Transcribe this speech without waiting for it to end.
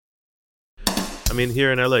I mean,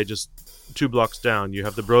 here in LA, just 2 blocks down, you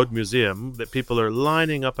have the Broad Museum that people are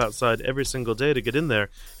lining up outside every single day to get in there.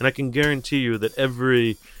 And I can guarantee you that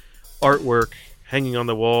every artwork hanging on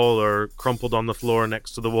the wall or crumpled on the floor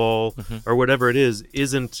next to the wall or whatever it is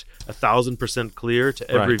isn't 1,000% clear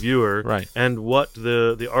to every viewer. Right. And what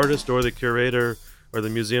the artist or the curator or the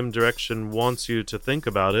museum direction wants you to think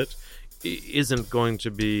about it isn't going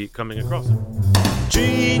to be coming across.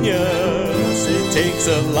 Genius, it takes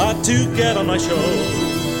a lot to get on my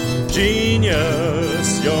show.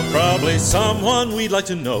 Genius, you're probably someone we'd like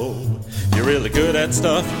to know. You're really good at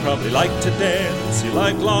stuff, you probably like to dance. You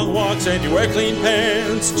like long walks and you wear clean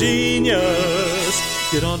pants.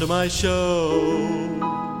 Genius, get onto my show.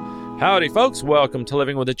 Howdy, folks. Welcome to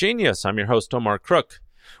Living with a Genius. I'm your host, Omar Crook.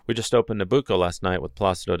 We just opened Nabucco last night with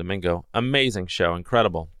Placido Domingo. Amazing show,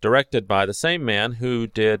 incredible. Directed by the same man who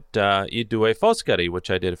did I Due Foscari, which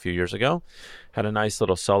I did a few years ago. Had a nice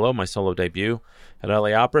little solo, my solo debut at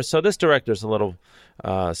LA Opera. So this director's a little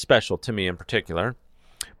special to me in particular.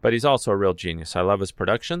 But he's also a real genius. I love his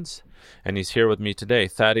productions, and he's here with me today.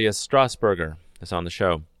 Thaddeus Strasburger is on the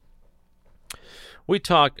show. We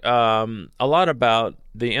talk a lot about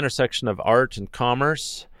the intersection of art and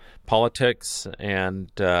commerce, politics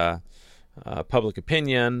and public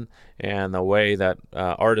opinion, and the way that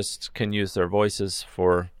artists can use their voices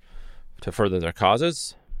to further their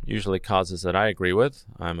causes, usually causes that I agree with.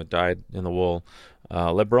 I'm a dyed-in-the-wool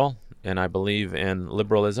liberal, and I believe in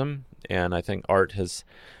liberalism. And I think art has,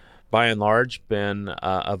 by and large, been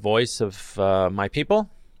a voice of my people.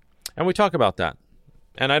 And we talk about that.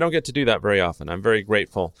 And I don't get to do that very often. I'm very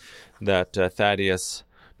grateful that Thaddeus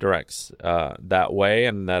directs that way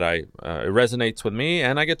and that it resonates with me.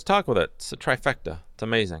 And I get to talk with it. It's a trifecta. It's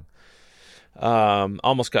amazing.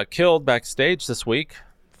 Almost got killed backstage this week.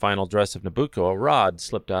 Final dress of Nabucco. A rod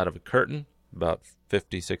slipped out of a curtain about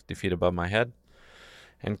 50, 60 feet above my head,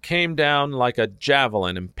 and came down like a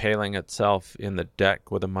javelin, impaling itself in the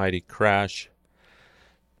deck with a mighty crash,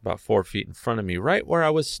 about 4 feet in front of me, right where I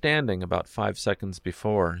was standing about 5 seconds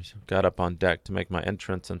before. Got up on deck to make my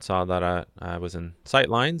entrance and saw that I was in sight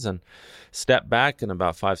lines and stepped back, and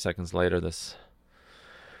about 5 seconds later, this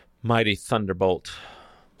mighty thunderbolt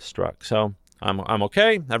struck. So I'm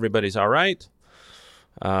okay. Everybody's all right.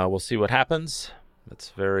 We'll see what happens.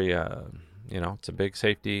 It's very, it's a big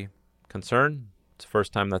safety concern. It's the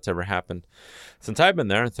first time that's ever happened since I've been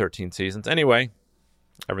there in 13 seasons. Anyway,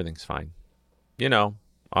 everything's fine.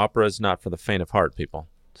 Opera is not for the faint of heart, people.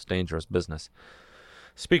 It's dangerous business.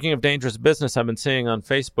 Speaking of dangerous business, I've been seeing on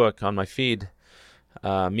Facebook, on my feed,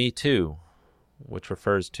 Me Too, which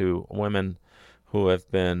refers to women who have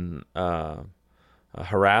been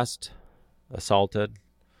harassed, assaulted,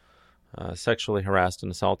 sexually harassed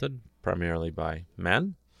and assaulted, primarily by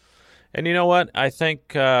men. And you know what? I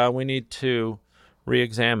think we need to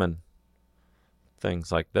re-examine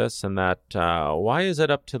things like this, and that why is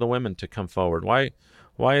it up to the women to come forward? Why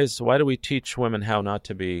do we teach women how not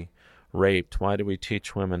to be raped? Why do we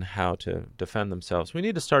teach women how to defend themselves? We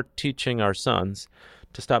need to start teaching our sons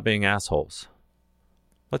to stop being assholes.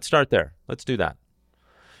 Let's start there. Let's do that.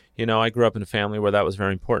 I grew up in a family where that was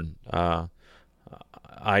very important. I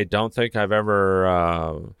don't think I've ever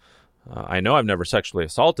I know I've never sexually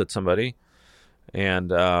assaulted somebody.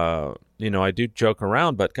 And, I do joke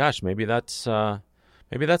around, but gosh, maybe that's not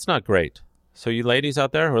great. So you ladies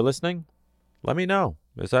out there who are listening, let me know.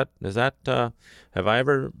 Have I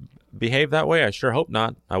ever behaved that way? I sure hope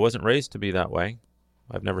not. I wasn't raised to be that way.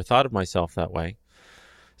 I've never thought of myself that way.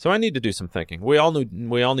 So I need to do some thinking. We all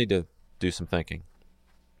need to do some thinking,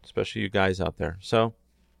 especially you guys out there. So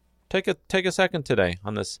take a second today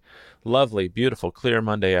on this lovely, beautiful, clear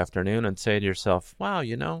Monday afternoon and say to yourself, wow,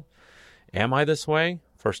 am I this way,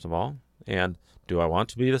 first of all? And do I want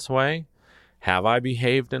to be this way? Have I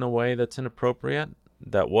behaved in a way that's inappropriate,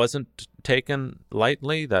 that wasn't taken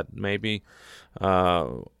lightly, that maybe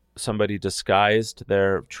somebody disguised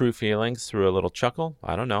their true feelings through a little chuckle?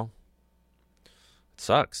 I don't know. It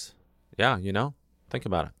sucks. Yeah, think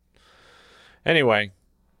about it. Anyway,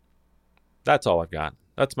 that's all I've got.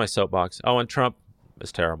 That's my soapbox. Oh, and Trump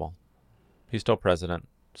is terrible. He's still president.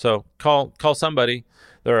 So call somebody.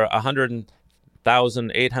 There are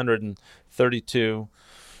 100,832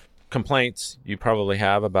 complaints you probably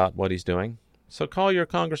have about what he's doing. So call your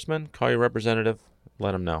congressman, call your representative,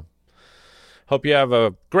 let him know. Hope you have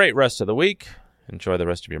a great rest of the week. Enjoy the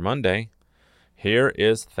rest of your Monday. Here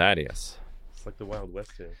is Thaddeus. It's like the Wild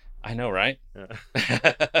West here. I know, right? Yeah.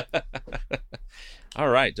 All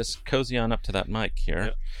right, just cozy on up to that mic here.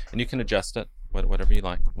 Yep. And you can adjust it, whatever you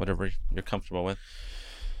like, whatever you're comfortable with.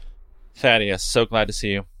 Thaddeus, so glad to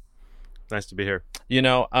see you. Nice to be here. You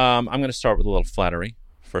know, I'm going to start with a little flattery,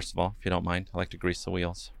 first of all, if you don't mind. I like to grease the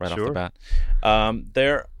wheels right off the bat.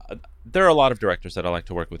 There are a lot of directors that I like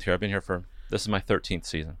to work with here. I've been here this is my 13th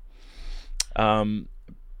season.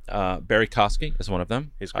 Barry Kosky is one of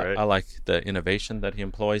them. He's great. I like the innovation that he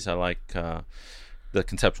employs. I like the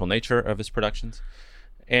conceptual nature of his productions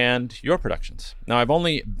and your productions. Now, I've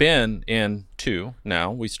only been in 2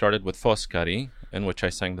 now. We started with Foscari, in which I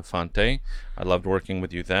sang the Fante. I loved working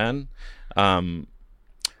with you then. And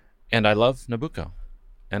I love Nabucco.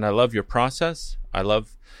 And I love your process.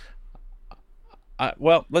 Let's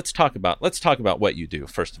talk about what you do,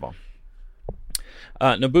 first of all.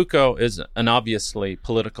 Nabucco is an obviously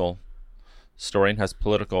political story and has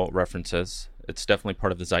political references. It's definitely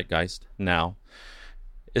part of the zeitgeist now.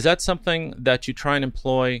 Is that something that you try and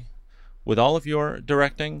employ with all of your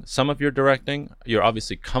directing? Some of your directing, you're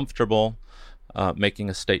obviously comfortable making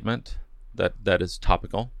a statement that is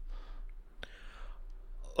topical.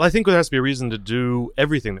 Well, I think there has to be a reason to do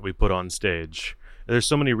everything that we put on stage. There's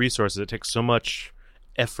so many resources. It takes so much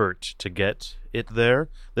effort to get it there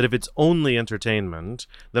that if it's only entertainment,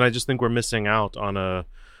 then I just think we're missing out on a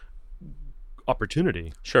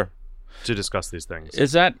opportunity. Sure. To discuss these things.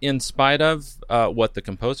 Is that in spite of what the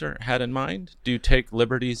composer had in mind? Do you take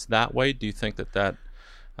liberties that way? Do you think that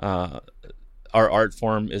our art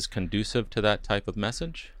form is conducive to that type of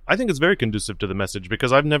message? I think it's very conducive to the message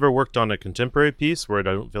because I've never worked on a contemporary piece where I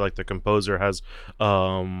don't feel like the composer has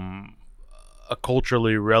a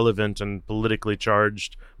culturally relevant and politically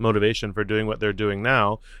charged motivation for doing what they're doing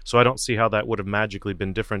now. So I don't see how that would have magically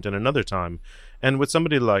been different in another time. And with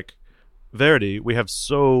somebody like Verdi, we have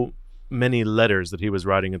so many letters that he was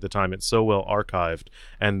writing at the time. It's so well archived,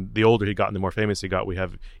 and the older he got and the more famous he got, we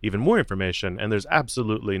have even more information, and there's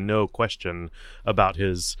absolutely no question about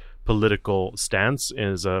his political stance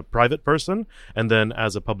as a private person and then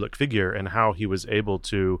as a public figure, and how he was able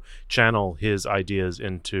to channel his ideas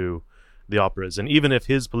into the operas. And even if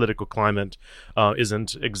his political climate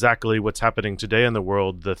isn't exactly what's happening today in the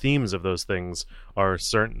world, the themes of those things are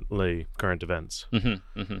certainly current events.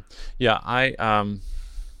 Yeah,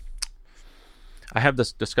 I have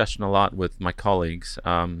this discussion a lot with my colleagues.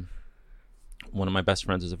 One of my best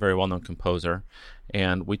friends is a very well-known composer,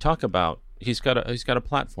 and we talk about he's got a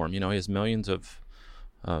platform. You know, he has millions of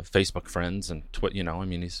Facebook friends and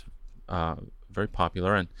he's very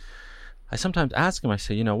popular. And I sometimes ask him, I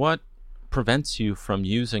say, you know, what prevents you from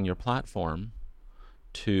using your platform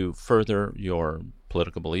to further your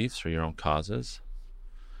political beliefs or your own causes?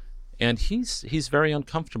 And he's very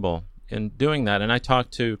uncomfortable in doing that. And I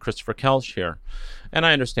talked to Christopher Kelsch here, and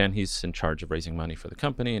I understand he's in charge of raising money for the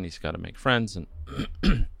company and he's got to make friends.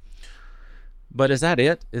 And but is that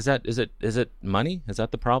it? Is it money? Is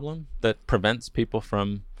that the problem that prevents people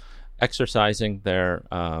from exercising their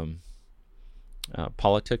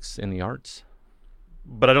politics in the arts?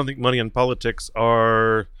 But I don't think money and politics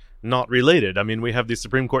are not related. I mean, we have these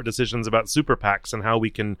Supreme Court decisions about super PACs and how we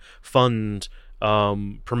can fund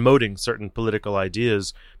promoting certain political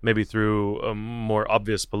ideas, maybe through a more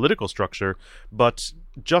obvious political structure. But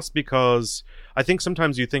just because I think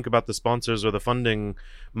sometimes you think about the sponsors or the funding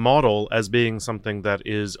model as being something that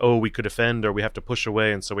is, we could offend or we have to push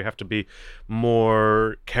away, and so we have to be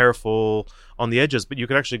more careful on the edges. But you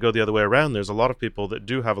could actually go the other way around. There's a lot of people that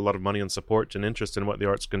do have a lot of money and support and interest in what the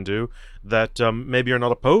arts can do that maybe are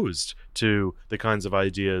not opposed to the kinds of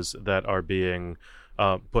ideas that are being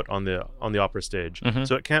put on the opera stage.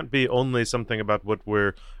 So it can't be only something about what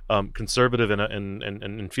we're conservative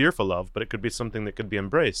and fearful of, but it could be something that could be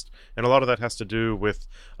embraced. And a lot of that has to do with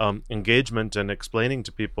engagement and explaining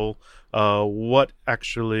to people what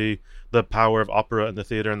actually the power of opera and the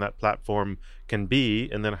theater and that platform can be,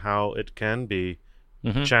 and then how it can be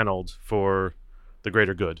channeled for the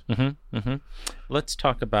greater good. Let's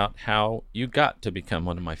talk about how you got to become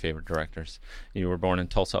one of my favorite directors. You were born in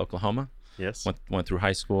Tulsa, Oklahoma. Yes. Went through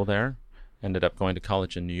high school there, ended up going to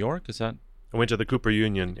college in New York. Is that? I went to the Cooper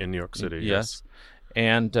Union in New York City. Yes.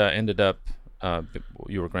 And ended up,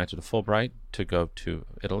 you were granted a Fulbright to go to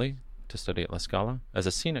Italy to study at La Scala as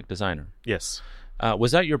a scenic designer. Yes.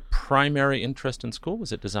 Was that your primary interest in school?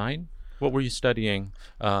 Was it design? What were you studying?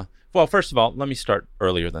 Well, first of all, let me start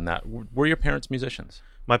earlier than that. Were your parents musicians?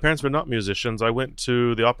 My parents were not musicians. I went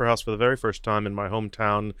to the Opera House for the very first time in my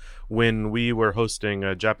hometown when we were hosting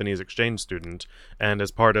a Japanese exchange student. And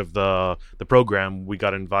as part of the program, we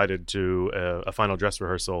got invited to a final dress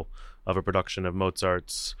rehearsal of a production of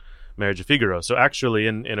Mozart's Marriage of Figaro. So actually,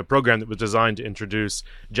 in a program that was designed to introduce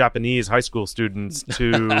Japanese high school students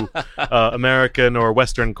to American or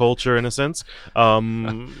Western culture, in a sense,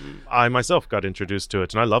 I myself got introduced to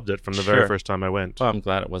it, and I loved it from the very first time I went. Well, I'm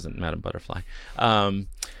glad it wasn't Madame Butterfly.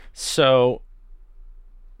 So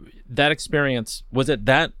that experience, was it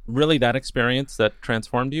that experience that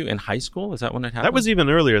transformed you in high school? Is that when it happened? That was even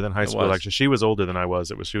earlier than high school, actually. She was older than I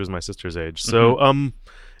was. She was my sister's age. So,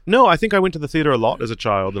 no, I think I went to the theater a lot as a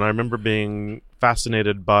child, and I remember being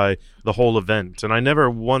fascinated by the whole event. And I never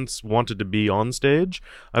once wanted to be on stage.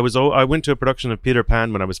 I went to a production of Peter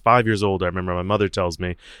Pan when I was 5 years old, I remember my mother tells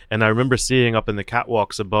me. And I remember seeing up in the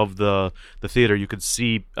catwalks above the theater, you could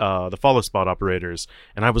see the follow spot operators.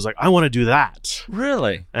 And I was like, I want to do that.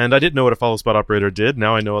 Really? And I didn't know what a follow spot operator did.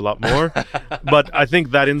 Now I know a lot more. But I think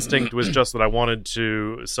that instinct was just that I wanted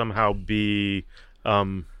to somehow be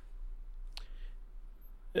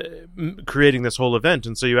creating this whole event.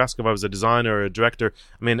 And so you ask if I was a designer or a director.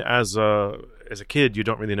 I mean, as a kid, you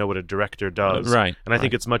don't really know what a director does. Right. And I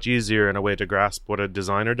think it's much easier in a way to grasp what a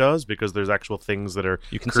designer does, because there's actual things that are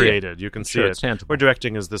created. See it. You can see Sure, it. it's tangible. Where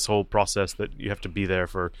directing is this whole process that you have to be there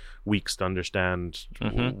for weeks to understand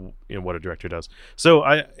what a director does. So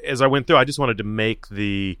as I went through, I just wanted to make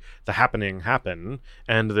the happening happen.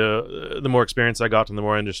 And the more experience I got and the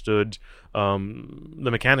more I understood the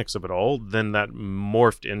mechanics of it all, then that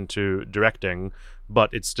morphed into directing.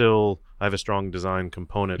 But it's still, I have a strong design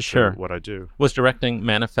component to what I do. Was directing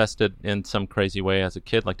manifested in some crazy way as a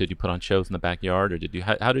kid? Like, did you put on shows in the backyard, or did you?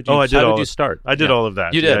 How did you start? I did all of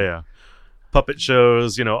that. You did. Yeah. Puppet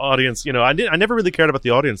shows, audience. I never really cared about the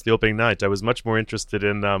audience the opening night. I was much more interested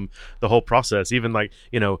in the whole process, even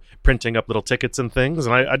printing up little tickets and things.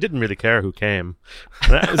 And I didn't really care who came.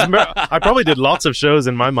 I probably did lots of shows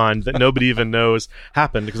in my mind that nobody even knows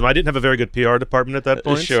happened, because I didn't have a very good PR department at that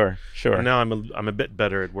point. Sure. And now I'm a bit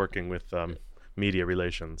better at working with media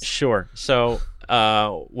relations. Sure. So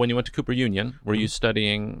when you went to Cooper Union, were you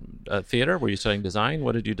studying theater? Were you studying design?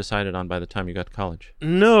 What did you decide on by the time you got to college?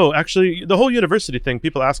 No, actually, the whole university thing,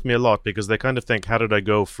 people ask me a lot, because they kind of think, how did I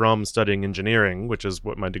go from studying engineering, which is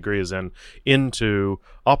what my degree is in, into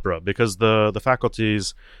opera? Because the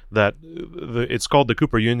faculties it's called the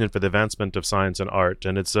Cooper Union for the Advancement of Science and Art,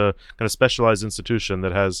 and it's a kind of specialized institution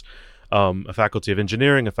that has a faculty of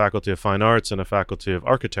engineering, a faculty of fine arts, and a faculty of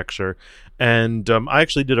architecture. And I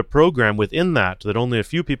actually did a program within that only a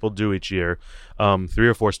few people do each year. 3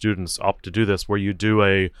 or 4 students opt to do this, where you do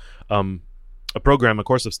a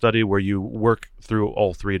course of study where you work through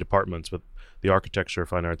all 3 departments with the architecture,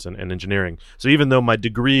 fine arts, and engineering. So even though my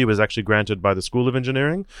degree was actually granted by the School of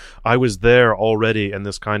Engineering, I was there already in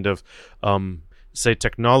this kind of say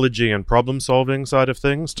technology and problem solving side of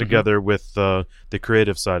things together with the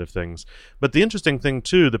creative side of things. But the interesting thing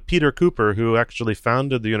too, the Peter Cooper, who actually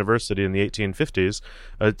founded the university in the 1850s,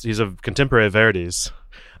 he's a contemporary of Verdi's,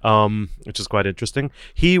 which is quite interesting.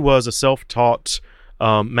 He was a self-taught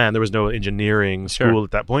man. There was no engineering school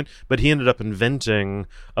at that point, but he ended up inventing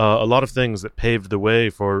a lot of things that paved the way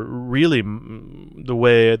for really the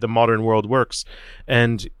way the modern world works.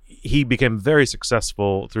 And he became very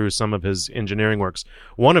successful through some of his engineering works,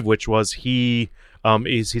 one of which was he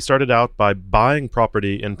started out by buying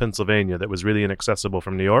property in Pennsylvania that was really inaccessible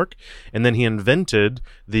from New York, and then he invented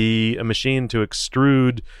a machine to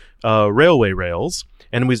extrude railway rails,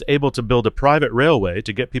 and was able to build a private railway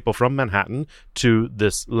to get people from Manhattan to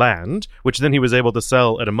this land, which then he was able to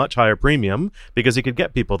sell at a much higher premium because he could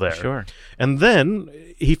get people there. Sure. And then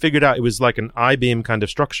he figured out it was like an I-beam kind of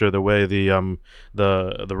structure, the way the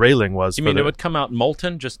railing was. You mean it would come out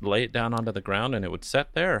molten, just lay it down onto the ground, and it would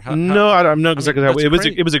set there? No, I'm not exactly how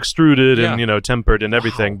it was extruded and tempered and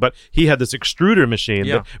everything. Wow. But he had this extruder machine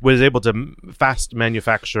that was able to fast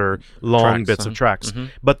manufacture long bits of tracks.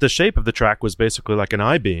 But the shape of the track was basically like an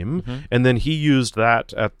I-beam, and then he used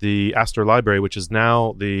that at the Astor Library, which is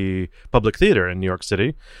now the Public Theater in New York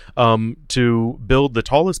City, to build the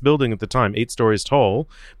tallest building at the time, 8 stories tall,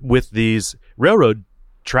 with these railroad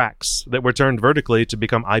tracks that were turned vertically to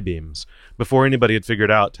become I-beams before anybody had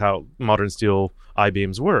figured out how modern steel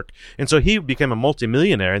I-beams work. And so he became a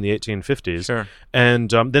multimillionaire in the 1850s, and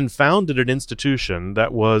then founded an institution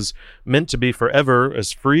that was meant to be forever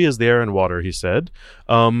as free as the air and water, he said.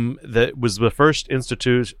 That was the first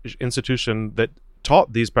institution that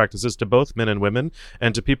taught these practices to both men and women,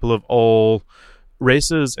 and to people of all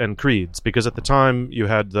races and creeds, because at the time you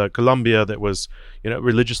had the Columbia that was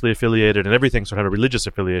religiously affiliated, and everything sort of had a religious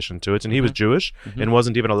affiliation to it, and he was Jewish and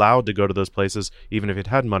wasn't even allowed to go to those places even if he'd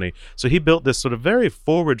had money. So he built this sort of very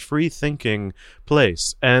forward, free thinking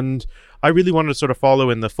place, and I really wanted to sort of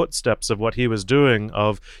follow in the footsteps of what he was doing,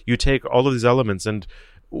 of you take all of these elements, and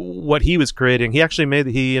what he was creating,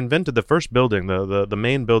 he invented the first building, the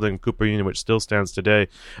main building of Cooper Union, which still stands today,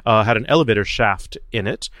 had an elevator shaft in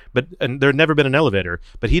it, and there had never been an elevator.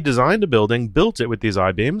 But he designed a building, built it with these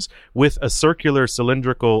I-beams, with a circular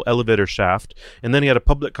cylindrical elevator shaft, and then he had a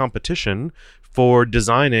public competition for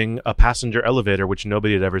designing a passenger elevator, which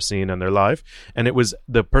nobody had ever seen in their life. And it was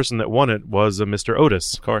the person that won it was Mr.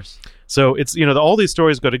 Otis. Of course. So it's, all these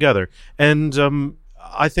stories go together. And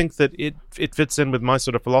I think that it fits in with my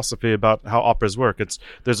sort of philosophy about how operas work.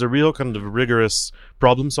 There's a real kind of rigorous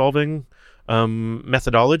problem-solving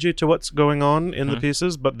methodology to what's going on in the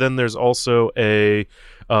pieces, but then there's also a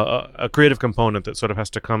creative component that sort of has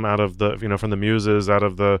to come out of the, from the muses, out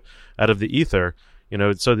of the ether.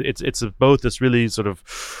 So it's both this really sort of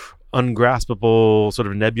ungraspable, sort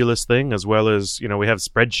of nebulous thing, as well as, we have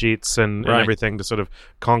spreadsheets and everything to sort of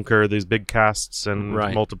conquer these big casts and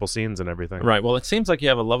multiple scenes and everything. Right. Well, it seems like you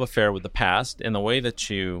have a love affair with the past in the way that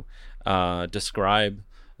you describe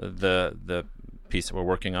the piece that we're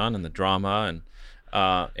working on and the drama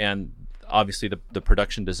and obviously the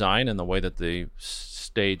production design and the way that the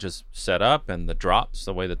stage is set up and the drops,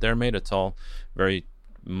 the way that they're made. It's all very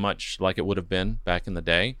much like it would have been back in the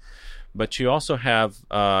day. But you also have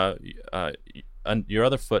your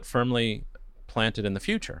other foot firmly planted in the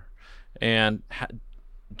future. And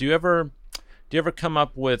do you ever come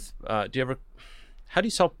up with how do you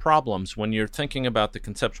solve problems when you're thinking about the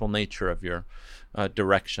conceptual nature of your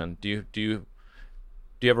direction? Do you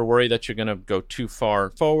ever worry that you're going to go too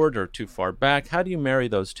far forward or too far back? How do you marry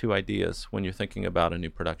those two ideas when you're thinking about a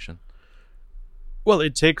new production? Well,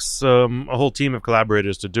 it takes a whole team of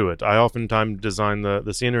collaborators to do it. I oftentimes design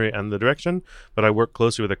the scenery and the direction, but I work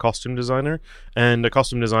closely with a costume designer. And a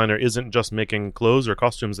costume designer isn't just making clothes or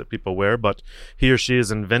costumes that people wear, but he or she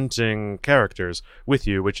is inventing characters with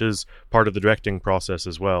you, which is part of the directing process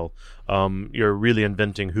as well. You're really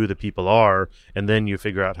inventing who the people are, and then you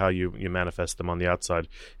figure out how you manifest them on the outside.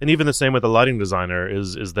 And even the same with the lighting designer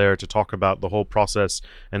is there to talk about the whole process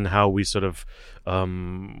and how we sort of...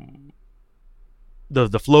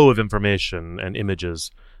 The flow of information and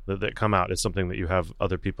images that come out is something that you have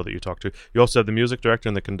other people that you talk to. You also have the music director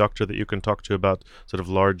and the conductor that you can talk to about sort of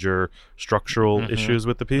larger structural issues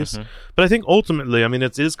with the piece. But I think ultimately,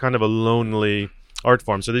 it is kind of a lonely art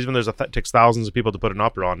form. So even it takes thousands of people to put an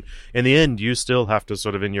opera on. In the end, you still have to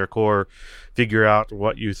sort of in your core figure out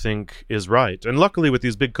what you think is right. And luckily with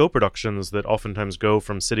these big co-productions that oftentimes go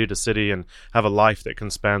from city to city and have a life that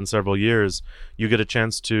can span several years, you get a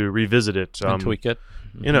chance to revisit it. And tweak it.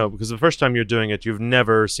 Because the first time you're doing it, you've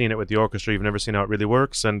never seen it with the orchestra, you've never seen how it really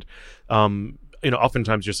works. And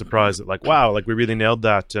oftentimes you're surprised that wow, we really nailed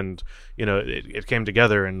that, and it came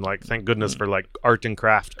together, and thank goodness for art and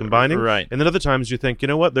craft combining. Right. And then other times you think,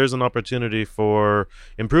 there's an opportunity for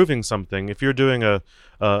improving something. If you're doing a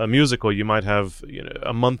musical, you might have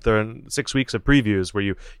a month or 6 weeks of previews where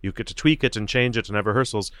you get to tweak it and change it and have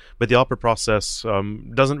rehearsals. But the opera process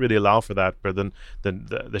doesn't really allow for that. But then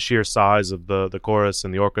the sheer size of the chorus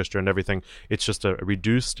and the orchestra and everything, it's just a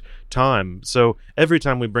reduced time. So every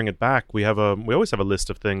time we bring it back, we always have a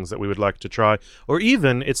list of things that we would like to try. Or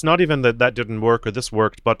even it's not even that didn't work or this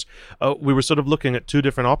worked, but we were sort of looking at two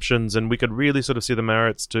different options, and we could really sort of see the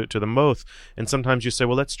merits to them both. And sometimes you say,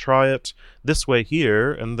 well, let's try it this way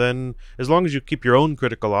here. And then as long as you keep your own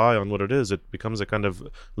critical eye on what it is, it becomes a kind of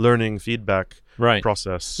learning feedback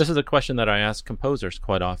process. This is a question that I ask composers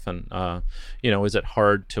quite often. Is it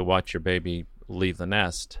hard to watch your baby leave the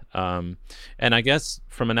nest? And I guess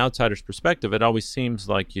from an outsider's perspective, it always seems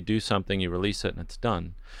like you do something, you release it, and it's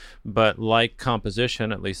done. But like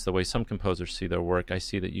composition, at least the way some composers see their work, I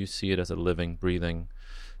see that you see it as a living, breathing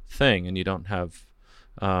thing, and you don't have...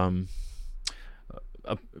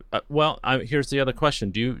 here's the other question.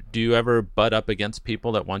 Do you ever butt up against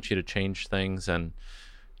people that want you to change things, and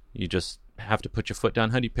you just have to put your foot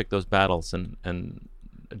down? How do you pick those battles, and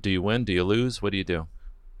do you win? Do you lose? What do you do?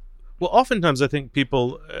 Well, oftentimes I think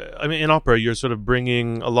people, in opera, you're sort of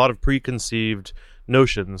bringing a lot of preconceived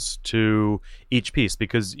notions to each piece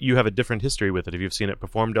because you have a different history with it. If you've seen it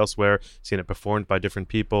performed elsewhere, seen it performed by different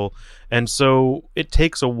people. And so it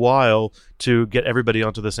takes a while to get everybody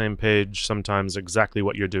onto the same page, sometimes exactly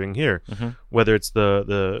what you're doing here. Whether it's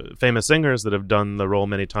the famous singers that have done the role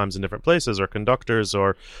many times in different places, or conductors,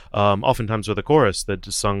 or oftentimes with a chorus that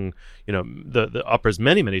sung the operas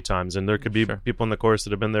many, many times. And there could be people in the chorus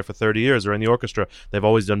that have been there for 30 years, or in the orchestra, they've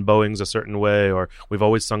always done bowings a certain way, or we've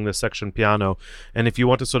always sung this section piano. And if you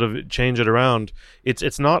want to sort of change it around,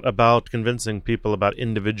 it's not about convincing people about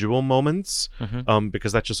individual moments,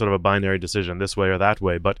 because that's just sort of a binary decision, this way or that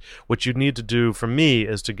way. But what you need need to do for me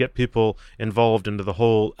is to get people involved into the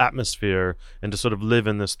whole atmosphere and to sort of live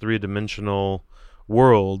in this three-dimensional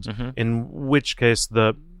world, in which case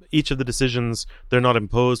each of the decisions, they're not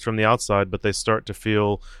imposed from the outside, but they start to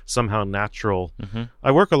feel somehow natural.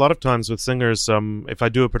 I work a lot of times with singers, if I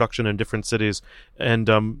do a production in different cities, and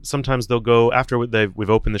sometimes they'll go, after we've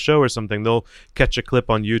opened the show or something, they'll catch a clip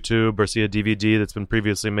on YouTube or see a DVD that's been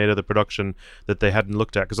previously made of the production that they hadn't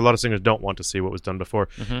looked at, because a lot of singers don't want to see what was done before.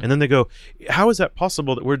 And then they go, how is that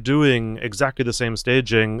possible that we're doing exactly the same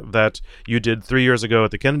staging that you did 3 years ago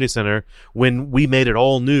at the Kennedy Center when we made it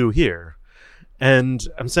all new here? And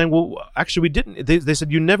I'm saying, well, actually, we didn't. They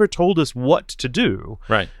said, you never told us what to do.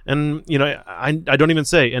 Right. And, I don't even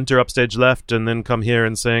say enter upstage left and then come here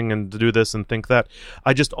and sing and do this and think that.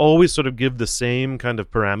 I just always sort of give the same kind of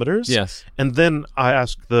parameters. Yes. And then I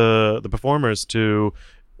ask the performers to,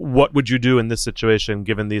 what would you do in this situation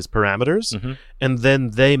given these parameters? And then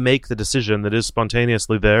they make the decision that is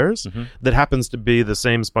spontaneously theirs, that happens to be the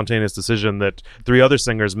same spontaneous decision that 3 other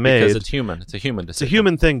singers made. Because it's human. It's a human decision. It's a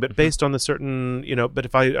human thing, but based on the certain, but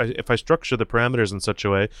if I structure the parameters in such a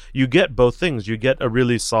way, you get both things. You get a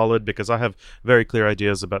really solid, because I have very clear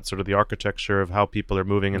ideas about sort of the architecture of how people are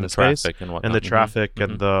moving in the space and the traffic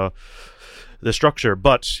and the structure.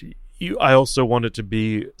 But I also want it to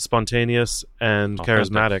be spontaneous and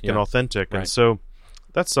charismatic and authentic. And so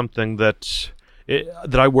that's something that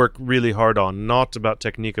I work really hard on, not about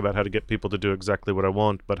technique, about how to get people to do exactly what I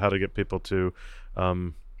want, but how to get people to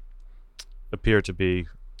appear to be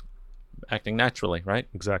acting naturally, right?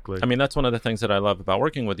 Exactly. I mean, that's one of the things that I love about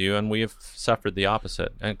working with you, and we have suffered the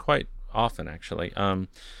opposite, and quite often, actually,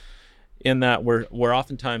 in that we're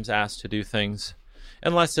oftentimes asked to do things,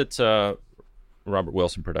 unless it's a Robert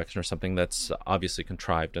Wilson production or something that's obviously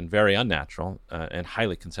contrived and very unnatural and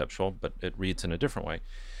highly conceptual, but it reads in a different way,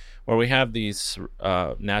 where we have these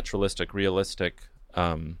naturalistic, realistic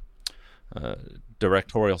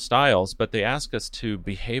directorial styles, but they ask us to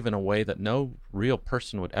behave in a way that no real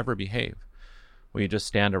person would ever behave, where you just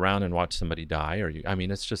stand around and watch somebody die,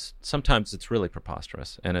 it's just, sometimes it's really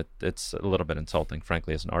preposterous, and it's a little bit insulting,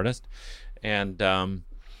 frankly, as an artist. And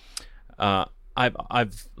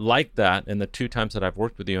I've liked that in the 2 times that I've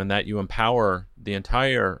worked with you, and that you empower the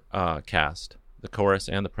entire cast, the chorus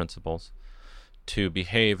and the principals, to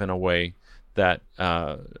behave in a way that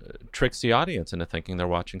tricks the audience into thinking they're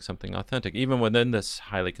watching something authentic, even within this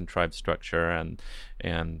highly contrived structure and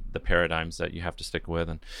the paradigms that you have to stick with.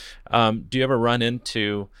 And do you ever run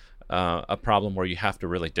into a problem where you have to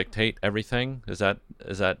really dictate everything? Does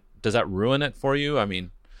that ruin it for you? I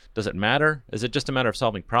mean, does it matter? Is it just a matter of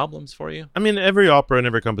solving problems for you? I mean, every opera and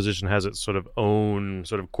every composition has its sort of own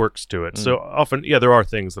sort of quirks to it. So often, there are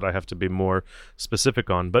things that I have to be more specific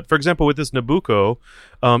on. But for example, with this Nabucco,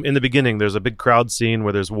 in the beginning, there's a big crowd scene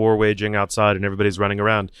where there's war waging outside and everybody's running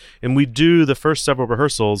around. And we do the first several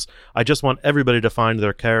rehearsals. I just want everybody to find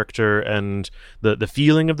their character and the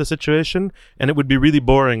feeling of the situation. And it would be really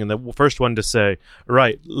boring in the first one to say,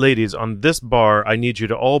 right, ladies, on this bar, I need you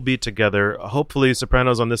to all be together. Hopefully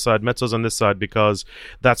sopranos on this side, mezzos on this side, because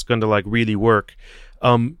that's going to really work.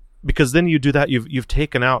 Because then you do that, you've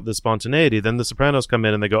taken out the spontaneity. Then the sopranos come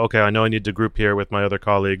in and they go, okay, I know I need to group here with my other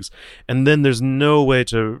colleagues. And then there's no way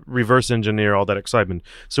to reverse engineer all that excitement.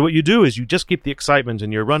 So what you do is you just keep the excitement,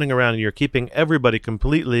 and you're running around and you're keeping everybody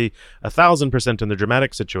completely 1,000% in the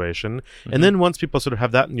dramatic situation. And then once people sort of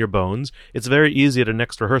have that in your bones, it's very easy at a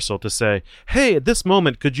next rehearsal to say, hey, at this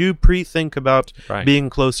moment, could you pre-think about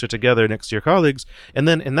being closer together next to your colleagues? And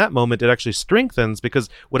then in that moment, it actually strengthens,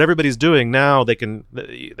 because what everybody's doing now, they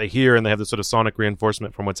hear and they have this sort of sonic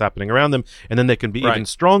reinforcement from what's happening around them, and then they can be even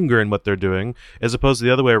stronger in what they're doing, as opposed to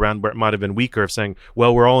the other way around, where it might have been weaker, of saying,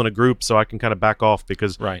 well, we're all in a group, so I can kind of back off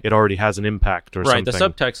because it already has an impact or something. The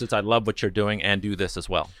subtext is, I love what you're doing and do this as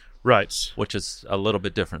well. Right. Which is a little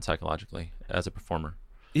bit different psychologically as a performer.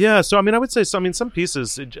 Yeah, so I would say, some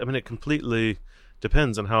pieces, it completely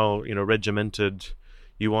depends on how, regimented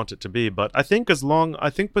you want it to be. But I think with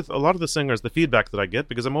a lot of the singers, the feedback that I get,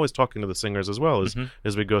 because I'm always talking to the singers as well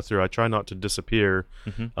as we go through, I try not to disappear.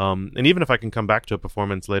 And even if I can come back to a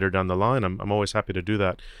performance later down the line, I'm always happy to do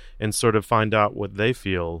that and sort of find out what they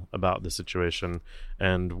feel about the situation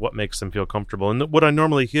and what makes them feel comfortable. And what I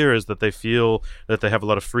normally hear is that they feel that they have a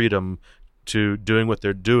lot of freedom to doing what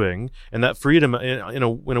they're doing, and that freedom in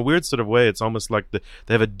a weird sort of way, it's almost like they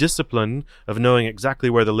have a discipline of knowing exactly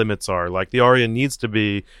where the limits are. Like the aria needs to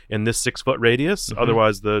be in this 6-foot radius,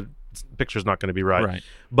 otherwise the picture's not going to be right.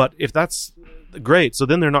 But if that's great. So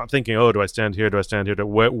then they're not thinking, oh, do I stand here? Do I stand here?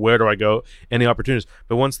 Where do I go? Any opportunities?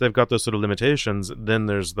 But once they've got those sort of limitations, then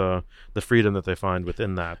there's the freedom that they find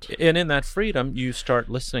within that. And in that freedom, you start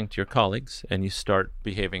listening to your colleagues, and you start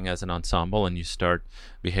behaving as an ensemble, and you start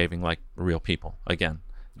behaving like real people again.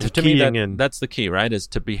 To me, that's the key, right? Is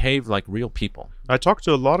to behave like real people. I talk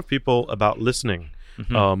to a lot of people about listening.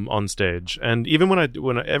 On stage, and even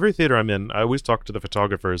when every theater I'm in, I always talk to the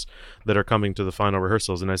photographers that are coming to the final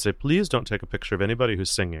rehearsals, and I say, please don't take a picture of anybody who's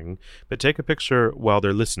singing, but take a picture while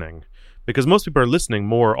they're listening, because most people are listening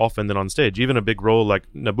more often than on stage. Even a big role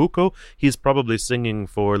like Nabucco, he's probably singing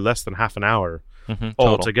for less than half an hour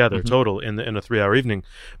altogether, total in a 3-hour evening,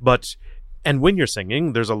 And when you're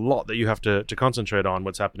singing, there's a lot that you have to concentrate on.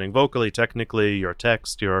 What's happening vocally, technically, your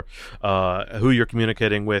text, your who you're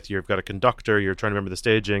communicating with. You've got a conductor. You're trying to remember the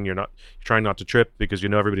staging. You're trying not to trip because you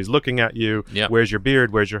know everybody's looking at you. Yep. Where's your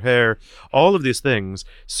beard? Where's your hair? All of these things.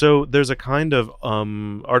 So there's a kind of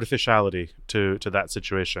artificiality to that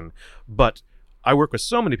situation. But I work with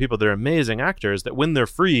so many people that are amazing actors that when they're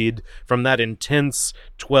freed from that intense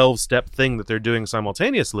 12-step thing that they're doing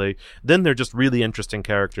simultaneously, then they're just really interesting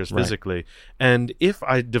characters physically. Right. And if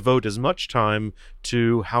I devote as much time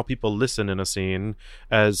to how people listen in a scene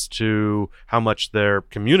as to how much they're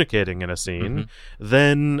communicating in a scene,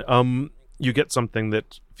 then you get something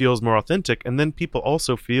that feels more authentic. And then people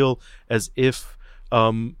also feel as if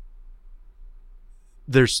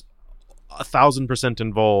there's 1,000%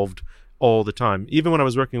 involved all the time. Even when I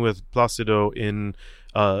was working with Placido in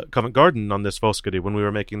Covent Garden on this Foscari, when we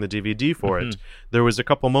were making the DVD for it, there was a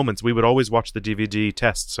couple moments we would always watch the DVD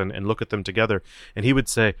tests and look at them together, and he would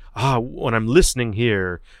say, when I'm listening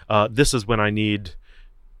here, this is when I need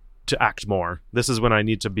to act more. This is when I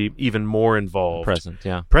need to be even more involved.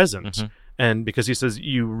 Present. And because he says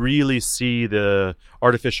you really see the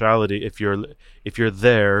artificiality if you're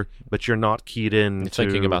there, but you're not keyed in. You're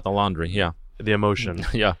thinking about the laundry, the emotion.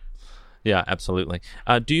 Yeah, absolutely.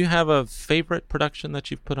 Do you have a favorite production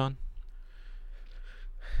that you've put on?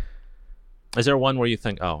 Is there one where you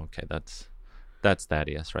think, oh, okay, that's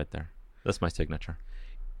Thaddeus right there. That's my signature.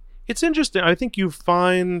 It's interesting. I think you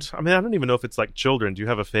find, I don't even know if it's like children. Do you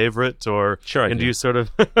have a favorite or? Sure, I do. Do you sort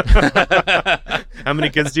of, how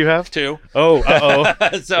many kids do you have? 2. Oh,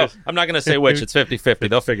 uh-oh. So I'm not going to say which. It's 50-50.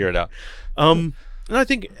 They'll figure it out. And I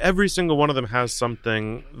think every single one of them has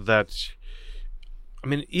something that,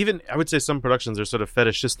 even I would say some productions are sort of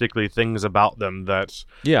fetishistically things about them that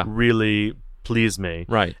really please me.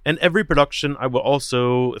 Right. And every production, I will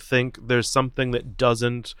also think there's something that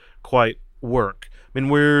doesn't quite work.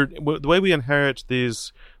 The way we inherit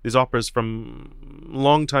these operas from a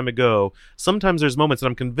long time ago, sometimes there's moments, and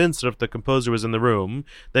I'm convinced that if the composer was in the room,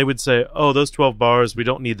 they would say, oh, those 12 bars, we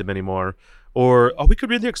don't need them anymore. Or, oh, we could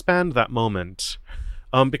really expand that moment.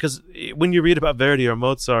 Because when you read about Verdi or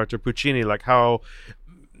Mozart or Puccini, like how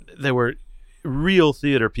they were real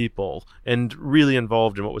theater people and really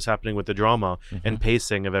involved in what was happening with the drama and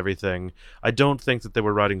pacing of everything, I don't think that they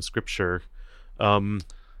were writing scripture.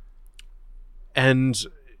 And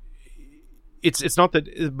it's not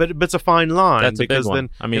that, but it's a fine line. That's because a big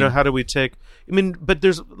one. then, how do we take? But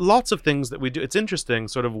there's lots of things that we do. It's interesting,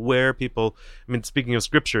 sort of where people. Speaking of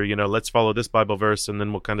scripture, let's follow this Bible verse, and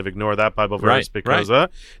then we'll kind of ignore that Bible verse because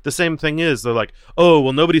the same thing is they're like, oh,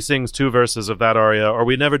 well, nobody sings 2 verses of that aria, or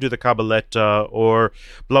we never do the cabaletta, or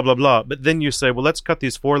blah blah blah. But then you say, well, let's cut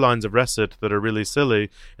these 4 lines of recit that are really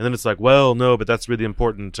silly, and then it's like, well, no, but that's really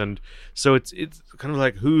important, and so it's kind of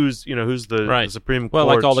like who's the Supreme Court.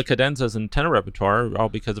 Well, like all the cadenzas and tenor repertoire are all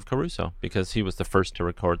because of Caruso, because he was the first to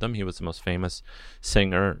record them. He was the most famous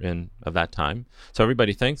singer of that time. So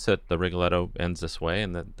everybody thinks that the Rigoletto ends this way,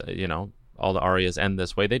 and that all the arias end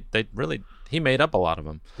this way. He made up a lot of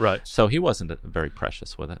them. Right. So he wasn't very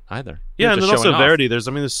precious with it either. Yeah, and then also Verdi,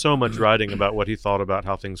 there's so much writing about what he thought about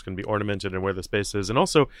how things can be ornamented and where the space is. And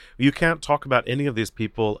also, you can't talk about any of these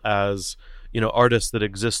people as artists that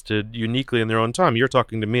existed uniquely in their own time. You're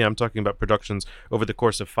talking to me. I'm talking about productions over the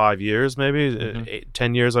course of 5 years, maybe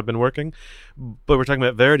 10 years I've been working. But we're talking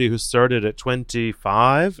about Verdi, who started at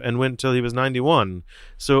 25 and went till he was 91.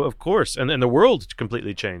 So, of course, and the world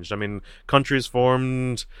completely changed. Countries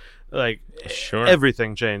formed,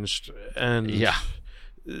 everything changed. And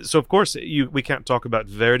so, of course, we can't talk about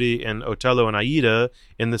Verdi and Otello and Aida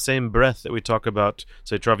in the same breath that we talk about,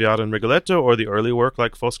 say, Traviata and Rigoletto, or the early work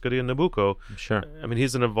like Foscari and Nabucco. Sure.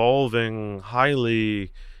 He's an evolving,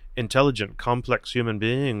 highly intelligent, complex human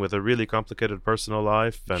being with a really complicated personal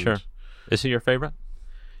life. And sure. Is he your favorite?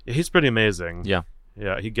 He's pretty amazing. Yeah.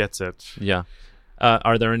 Yeah, he gets it. Yeah.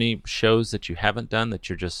 Are there any shows that you haven't done that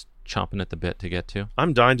you're just chomping at the bit to get to?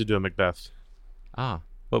 I'm dying to do a Macbeth. What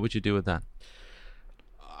would you do with that?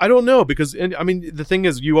 I don't know, because I mean, the thing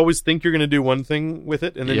is, you always think you're going to do one thing with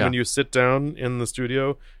it, and then Yeah. when you sit down in the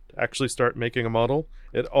studio to actually start making a model,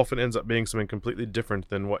 it often ends up being something completely different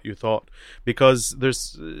than what you thought. Because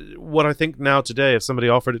there's what I think now today, if somebody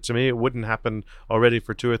offered it to me, it wouldn't happen already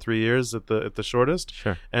for 2 or 3 years at the shortest.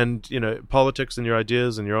 Sure. And politics and your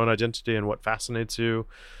ideas and your own identity and what fascinates you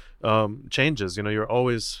changes. You're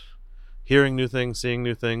always hearing new things, seeing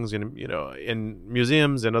new things, in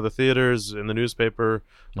museums, in other theaters, in the newspaper,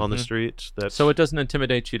 on the street. So it doesn't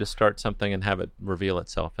intimidate you to start something and have it reveal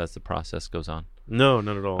itself as the process goes on? No,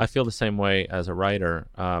 not at all. I feel the same way as a writer.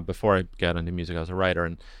 Before I got into music, I was a writer,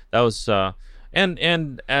 and that was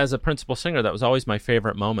and as a principal singer, that was always my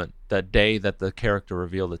favorite moment, that day that the character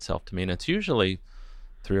revealed itself to me. And it's usually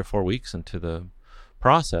 3 or 4 weeks into the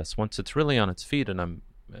process, once it's really on its feet, and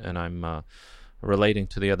I'm relating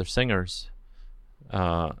to the other singers.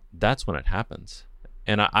 That's when it happens.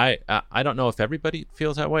 And I don't know if everybody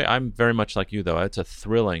feels that way. I'm very much like you, though. It's a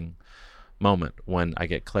thrilling moment when I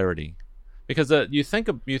get clarity, because you think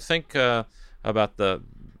about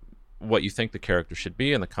what you think the character should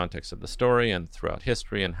be in the context of the story and throughout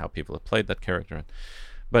history and how people have played that character,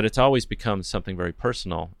 but it's always becomes something very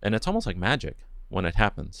personal, and it's almost like magic when it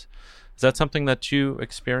happens. Is that something that you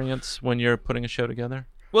experience when you're putting a show together?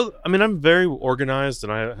 Well, I mean, I'm very organized,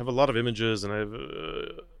 and I have a lot of images, and I have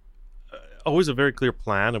always a very clear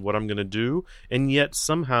plan of what I'm going to do, and yet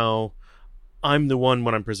somehow I'm the one,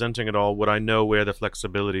 when I'm presenting it all, what I know where the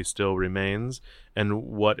flexibility still remains and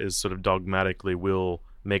what is sort of dogmatically will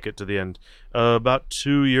make it to the end. About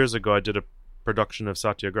 2 years ago, I did a production of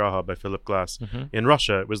Satyagraha by Philip Glass in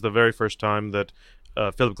Russia. It was the very first time that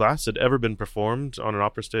Philip Glass had ever been performed on an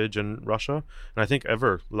opera stage in Russia, and I think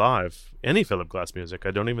ever live, any Philip Glass music.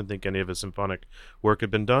 I don't even think any of his symphonic work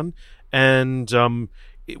had been done. And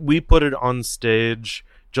we put it on stage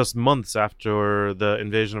just months after the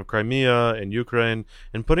invasion of Crimea in Ukraine,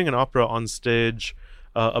 and putting an opera on stage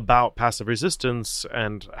about passive resistance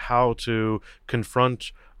and how to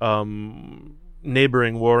confront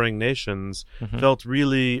neighboring warring nations felt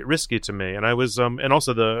really risky to me. And I was and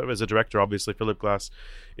also as a director, obviously Philip Glass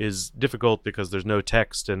is difficult because there's no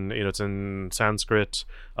text, and it's in Sanskrit,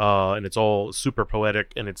 and it's all super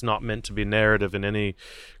poetic, and it's not meant to be narrative in any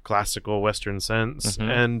classical Western sense.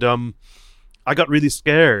 And I got really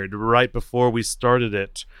scared right before we started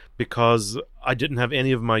it, because I didn't have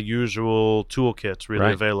any of my usual toolkit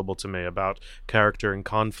really available to me about character and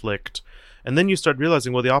conflict. And then you start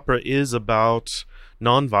realizing, well, the opera is about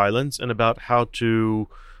nonviolence and about how to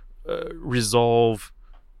resolve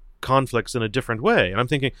conflicts in a different way. And I'm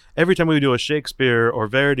thinking, every time we do a Shakespeare or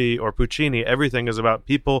Verdi or Puccini, everything is about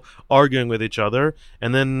people arguing with each other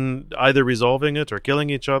and then either resolving it or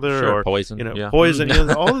killing each other, or poison,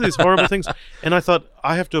 poison, all of these horrible things. And I thought,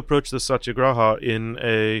 I have to approach the Satyagraha in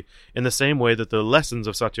the same way that the lessons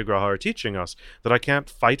of Satyagraha are teaching us, that I can't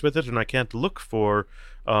fight with it, and I can't look for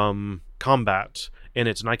combat in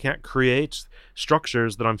it, and I can't create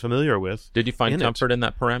structures that I'm familiar with. Did you find comfort in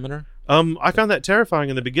that parameter? I found that terrifying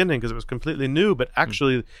in the beginning because it was completely new, but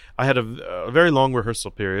actually I had a very long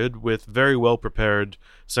rehearsal period with very well-prepared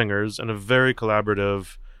singers and a very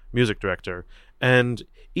collaborative music director. And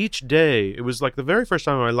each day, it was like the very first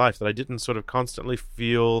time in my life that I didn't sort of constantly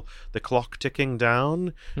feel the clock ticking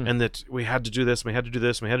down, and that we had to do this, and we had to do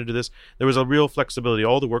this, and we had to do this. There was a real flexibility.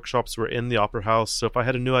 All the workshops were in the opera house, so if I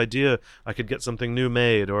had a new idea, I could get something new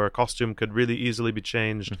made, or a costume could really easily be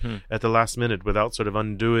changed at the last minute without sort of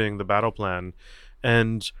undoing the battle plan.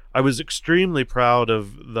 And I was extremely proud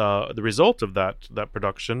of the result of that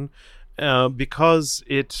production, because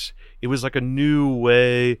it was like a new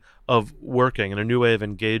way of working and a new way of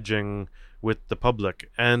engaging with the public.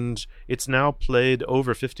 And it's now played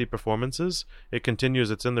over 50 performances. It continues,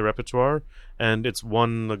 it's in the repertoire, and it's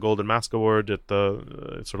won the Golden Mask Award at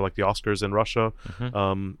the sort of like the Oscars in Russia,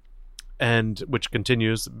 and which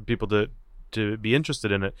continues people to be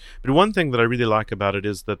interested in it. But one thing that I really like about it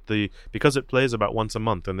is that because it plays about once a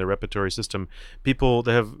month in their repertory system, they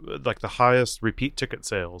have like the highest repeat ticket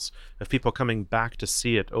sales of people coming back to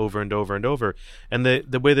see it over and over and over. And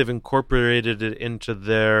the way they've incorporated it into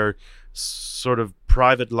their sort of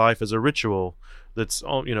private life as a ritual that's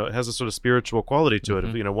all, it has a sort of spiritual quality to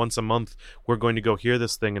it. Once a month we're going to go hear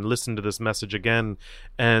this thing and listen to this message again.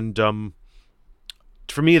 And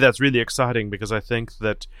for me, that's really exciting, because I think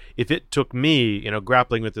that if it took me,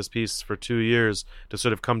 grappling with this piece for 2 years to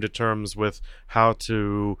sort of come to terms with how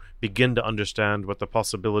to begin to understand what the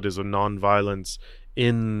possibilities of nonviolence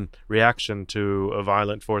in reaction to a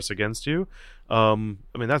violent force against you,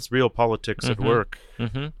 that's real politics at work.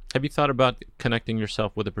 Have you thought about connecting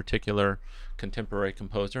yourself with a particular contemporary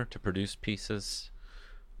composer to produce pieces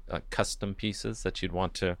custom pieces that you'd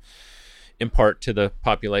want to impart to the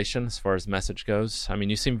population as far as message goes? I mean,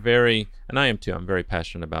 you seem very, and I am too, I'm very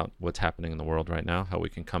passionate about what's happening in the world right now, how we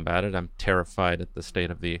can combat it. I'm terrified at the state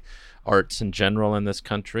of the arts in general in this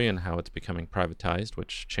country and how it's becoming privatized,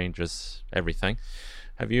 which changes everything.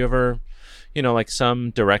 Have you ever, like some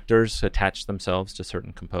directors attach themselves to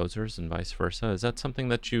certain composers and vice versa? Is that something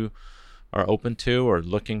that you are open to or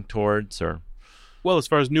looking towards? Or Well, as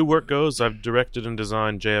far as new work goes, I've directed and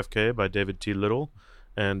designed JFK by David T. Little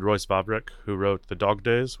and Royce Vavrek, who wrote The Dog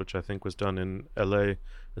Days, which I think was done in L.A.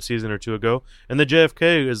 a season or two ago. And the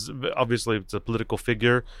JFK is obviously it's a political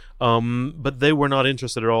figure, but they were not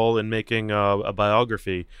interested at all in making a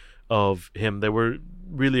biography of him. They were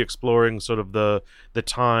really exploring sort of the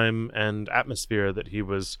time and atmosphere that he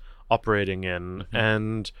was operating in,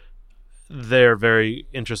 and they're very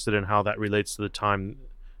interested in how that relates to the time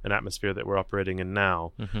and atmosphere that we're operating in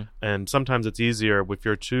now. And sometimes it's easier if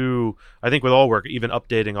you're too, I think with all work, even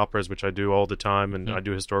updating operas, which I do all the time, and I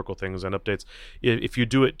do historical things and updates, if you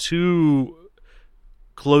do it too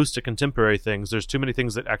close to contemporary things, there's too many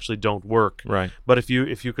things that actually don't work. Right. But if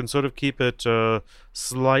you can sort of keep it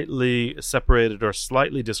slightly separated or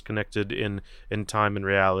slightly disconnected in time and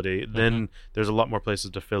reality, then there's a lot more places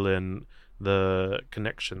to fill in the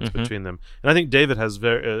connections between them. And I think David has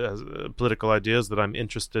has political ideas that I'm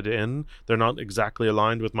interested in. They're not exactly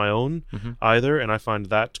aligned with my own either, and I find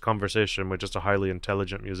that conversation with just a highly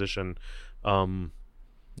intelligent musician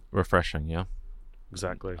refreshing, yeah.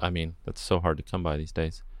 Exactly. I mean, that's so hard to come by these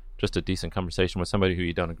days. Just a decent conversation with somebody who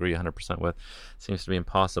you don't agree 100% with seems to be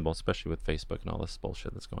impossible, especially with Facebook and all this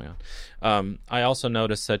bullshit that's going on. I also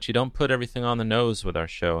noticed that you don't put everything on the nose with our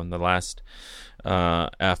show. In the last,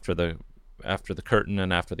 after the curtain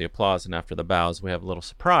and after the applause and after the bows, we have a little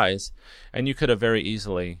surprise, and you could have very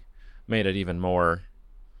easily made it even more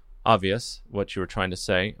obvious what you were trying to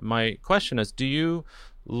say. My question is, do you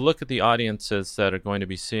look at the audiences that are going to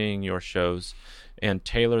be seeing your shows and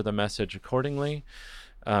tailor the message accordingly?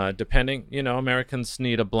 Depending, Americans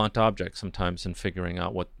need a blunt object sometimes in figuring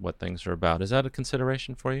out what things are about. Is that a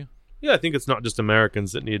consideration for you? Yeah, I think it's not just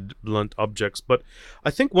Americans that need blunt objects, but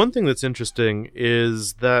I think one thing that's interesting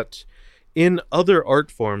is that in other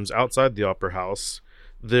art forms outside the opera house,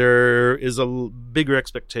 there is a bigger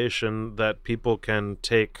expectation that people can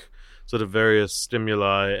take sort of various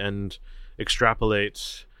stimuli and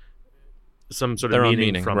extrapolate some sort of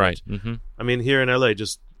meaning from right. it. I mean, here in LA,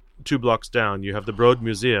 just 2 blocks down, you have the Broad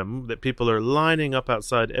Museum that people are lining up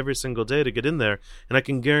outside every single day to get in there, and I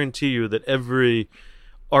can guarantee you that every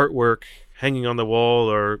artwork hanging on the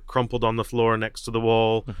wall or crumpled on the floor next to the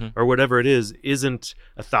wall or whatever it is isn't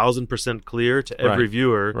 1,000% clear to every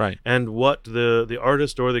viewer. Right. And what the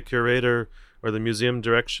artist or the curator or the museum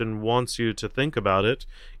direction wants you to think about it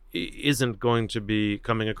isn't going to be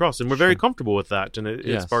coming across. And we're very comfortable with that, and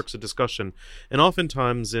it sparks a discussion. And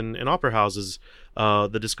oftentimes in opera houses,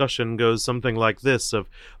 the discussion goes something like this of,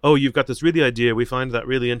 oh, you've got this really idea, we find that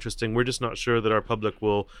really interesting, we're just not sure that our public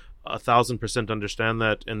will 1,000% understand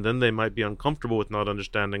that, and then they might be uncomfortable with not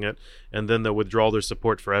understanding it, and then they'll withdraw their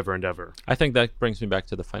support forever and ever. I think that brings me back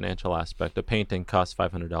to the financial aspect. A painting costs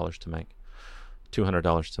 $500 to make,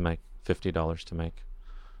 $200 to make, $50 to make.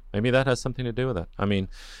 Maybe that has something to do with it. I mean,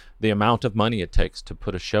 the amount of money it takes to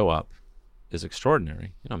put a show up is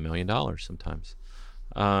extraordinary. $1 million sometimes.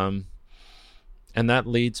 And that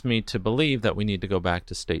leads me to believe that we need to go back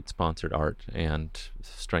to state-sponsored art and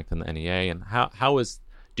strengthen the NEA. And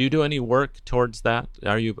do you do any work towards that?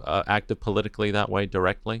 Are you active politically that way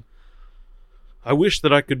directly? I wish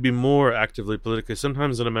that I could be more actively politically.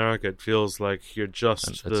 Sometimes in America it feels like you're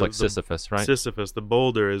just... It's like Sisyphus, right? Sisyphus. The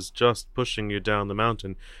boulder is just pushing you down the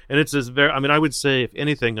mountain. And it's this very... I mean, I would say, if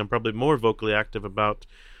anything, I'm probably more vocally active about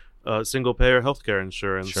single-payer healthcare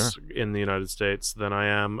insurance in the United States than I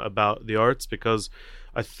am about the arts, because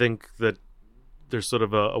I think that there's sort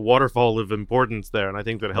of a waterfall of importance there, and I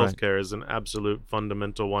think that healthcare is an absolute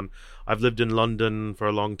fundamental one. I've lived in London for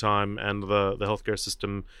a long time, and the healthcare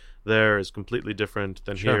system there is completely different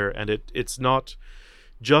than here, and it's not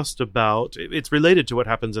just about, it's related to what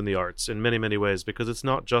happens in the arts in many, many ways, because it's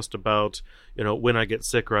not just about, when I get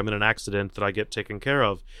sick or I'm in an accident that I get taken care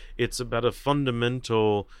of. It's about a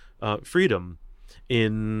fundamental freedom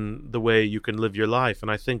in the way you can live your life.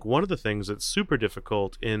 And I think one of the things that's super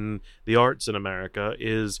difficult in the arts in America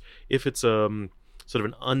is if it's sort sort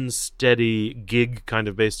of an unsteady gig kind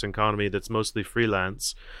of based economy that's mostly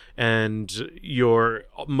freelance, and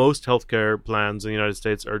most healthcare plans in the United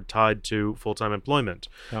States are tied to full-time employment.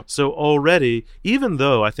 Yep. So already, even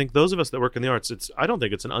though I think those of us that work in the arts, I don't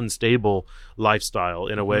think it's an unstable lifestyle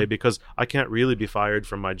in a way, because I can't really be fired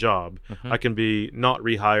from my job. I can be not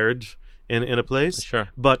rehired in a place, Sure.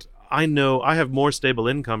 but I know I have more stable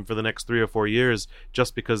income for the next 3 or 4 years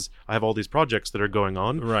just because I have all these projects that are going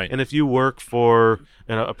on. Right. And if you work for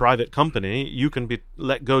a private company, you can be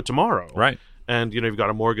let go tomorrow. Right. And, you've got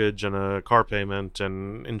a mortgage and a car payment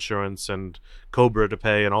and insurance and COBRA to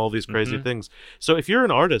pay and all these crazy things. So if you're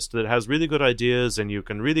an artist that has really good ideas and you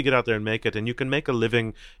can really get out there and make it, and you can make a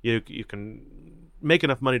living, you can make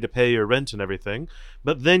enough money to pay your rent and everything,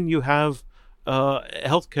 but then you have a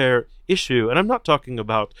healthcare issue, and I'm not talking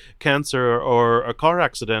about cancer or a car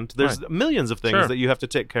accident. There's millions of things that you have to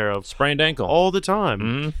take care of Sprained ankle. all the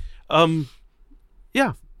time.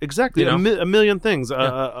 Yeah, exactly. A million things.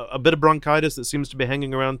 A bit of bronchitis that seems to be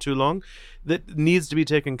hanging around too long that needs to be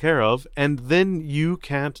taken care of, and then you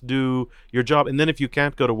can't do your job. And then if you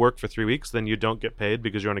can't go to work for 3 weeks, then you don't get paid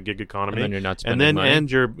because you're on a gig economy. And then you're not spending money.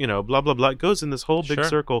 And you're, blah, blah, blah. It goes in this whole big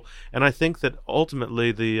circle. And I think that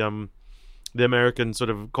ultimately the American sort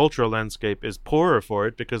of cultural landscape is poorer for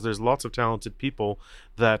it, because there's lots of talented people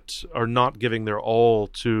that are not giving their all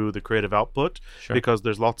to the creative output, because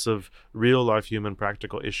there's lots of real life human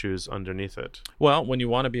practical issues underneath it. Well, when you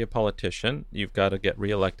want to be a politician, you've got to get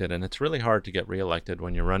reelected, and it's really hard to get reelected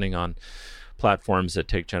when you're running on platforms that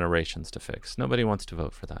take generations to fix. Nobody wants to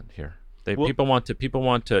vote for that here. People want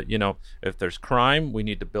to, if there's crime, we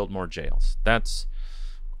need to build more jails. That's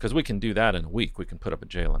because we can do that in a week. We can put up a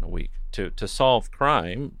jail in a week. To solve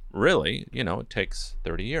crime, really, it takes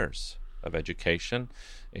 30 years of education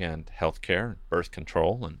and healthcare, birth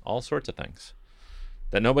control, and all sorts of things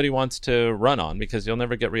that nobody wants to run on because you'll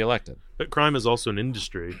never get reelected. But crime is also an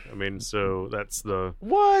industry. I mean, so that's the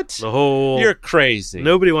whole... You're crazy.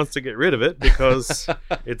 Nobody wants to get rid of it because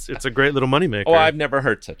it's a great little moneymaker. Oh, I've never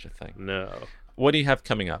heard such a thing. No. What do you have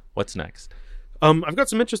coming up? What's next? I've got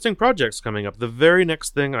some interesting projects coming up. The very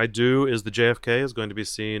next thing I do is the JFK is going to be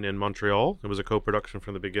seen in Montreal. It was a co-production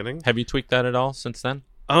from the beginning. Have you tweaked that at all since then?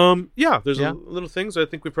 Yeah, there's little things. I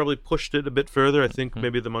think we probably pushed it a bit further. I think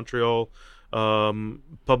maybe the Montreal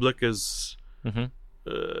public is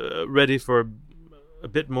ready for a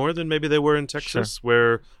bit more than maybe they were in Texas,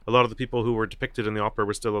 where a lot of the people who were depicted in the opera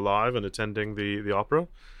were still alive and attending the opera.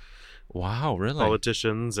 Wow, really?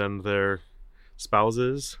 Politicians and their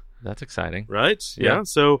spouses. That's exciting. Right? Yeah.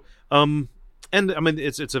 So, and I mean,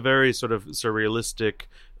 it's a very sort of surrealistic,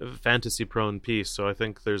 fantasy-prone piece. So I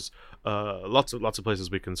think there's lots of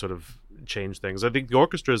places we can sort of change things. I think the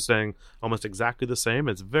orchestra is saying almost exactly the same.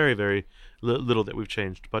 It's very, very little that we've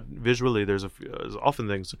changed. But visually, there's often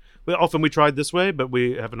things. Often we tried this way, but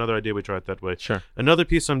we have another idea. We tried that way. Sure. Another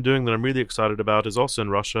piece I'm doing that I'm really excited about is also in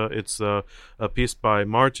Russia. It's a piece by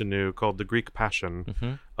Martinu called The Greek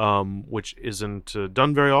Passion, which isn't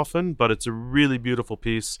done very often, but it's a really beautiful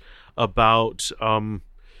piece about...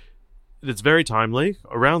 it's very timely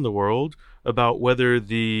around the world about whether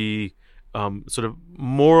the sort of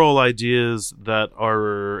moral ideas that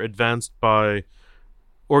are advanced by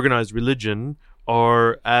organized religion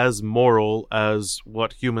are as moral as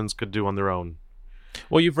what humans could do on their own.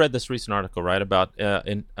 Well, you've read this recent article, right, about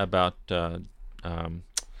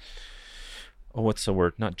what's the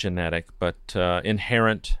word? Not genetic, but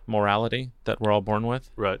inherent morality that we're all born with.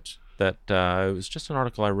 Right. That it was just an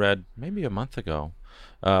article I read maybe a month ago.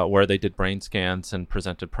 Where they did brain scans and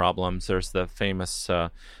presented problems. There's the famous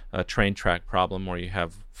train track problem where you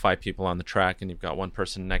have 5 people on the track and you've got one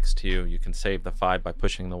person next to you. You can save the 5 by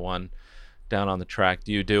pushing the one down on the track.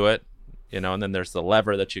 Do you do it? And then there's the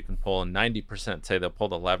lever that you can pull, and 90% say they'll pull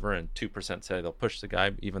the lever and 2% say they'll push the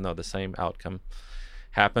guy, even though the same outcome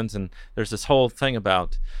happens. And there's this whole thing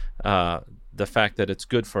about the fact that it's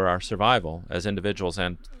good for our survival as individuals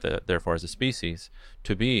and therefore as a species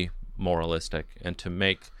to be moralistic and to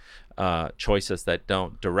make choices that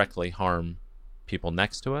don't directly harm people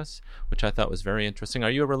next to us, which I thought was very interesting. Are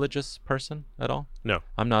you a religious person at all? No.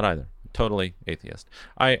 I'm not either. Totally atheist.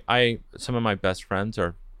 Some of my best friends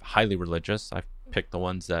are highly religious. I've picked the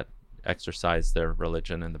ones that exercise their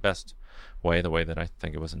religion in the best way, the way that I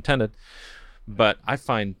think it was intended. But I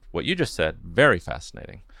find what you just said very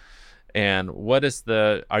fascinating. And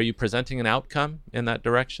are you presenting an outcome in that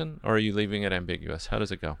direction, or are you leaving it ambiguous? How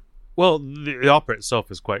does it go? Well, the opera itself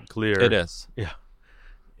is quite clear. It is. Yeah.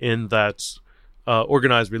 In that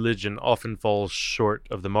organized religion often falls short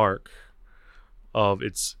of the mark of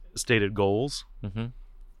its stated goals.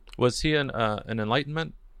 Was he an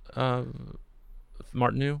Enlightenment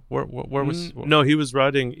Martineau? Where was? No, he was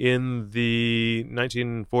writing in the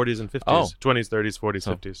 1940s and 50s, 20s, 30s,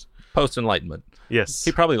 40s, 50s. Post-Enlightenment. Yes.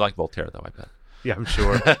 He probably liked Voltaire, though, I bet. Yeah, I'm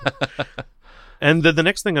sure. And the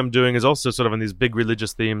next thing I'm doing is also sort of on these big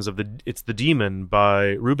religious themes of it's The Demon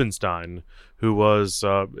by Rubinstein, who was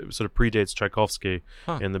sort of predates Tchaikovsky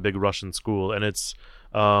in the big Russian school. And it's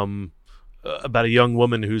about a young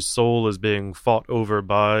woman whose soul is being fought over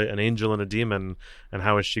by an angel and a demon, and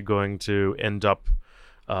how is she going to end up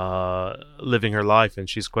living her life. And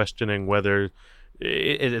she's questioning whether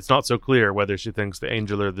it's not so clear whether she thinks the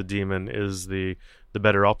angel or the demon is the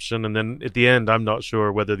better option. And then at the end, I'm not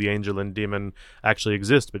sure whether the angel and demon actually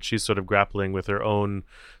exist, but she's sort of grappling with her own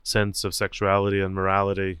sense of sexuality and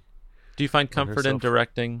morality. Do you find comfort in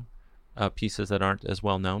directing pieces that aren't as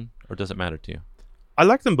well known, or does it matter to you? I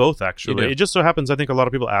like them both, actually. It just so happens I think a lot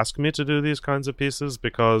of people ask me to do these kinds of pieces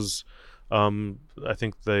because I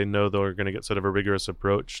think they know they're going to get sort of a rigorous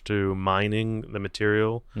approach to mining the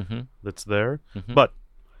material that's there. But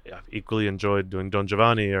I've equally enjoyed doing Don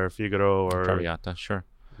Giovanni or Figaro or Traviata, sure.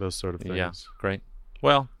 Those sort of things. Yeah, great.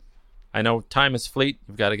 Well, I know time is fleet.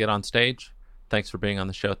 You've got to get on stage. Thanks for being on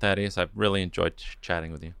the show, Thaddeus. I've really enjoyed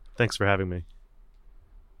chatting with you. Thanks for having me.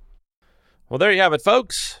 Well, there you have it,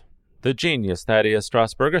 folks. The genius, Thaddeus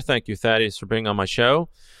Strasburger. Thank you, Thaddeus, for being on my show.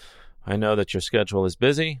 I know that your schedule is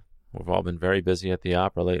busy. We've all been very busy at the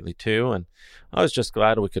opera lately, too, and I was just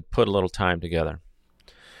glad we could put a little time together.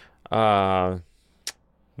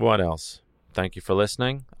 What else? Thank you for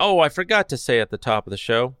listening. Oh, I forgot to say at the top of the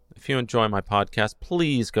show, if you enjoy my podcast,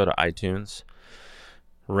 please go to iTunes,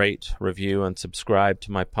 rate, review, and subscribe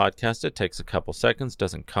to my podcast. It takes a couple seconds,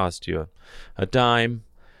 doesn't cost you a dime.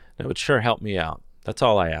 It would sure help me out. That's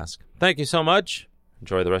all I ask. Thank you so much.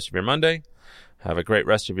 Enjoy the rest of your Monday. Have a great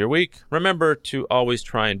rest of your week. Remember to always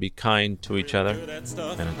try and be kind to each other. And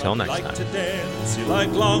until next time. To dance, you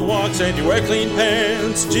like long walks and you wear clean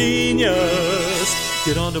pants. Genius,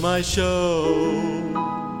 get onto my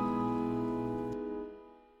show.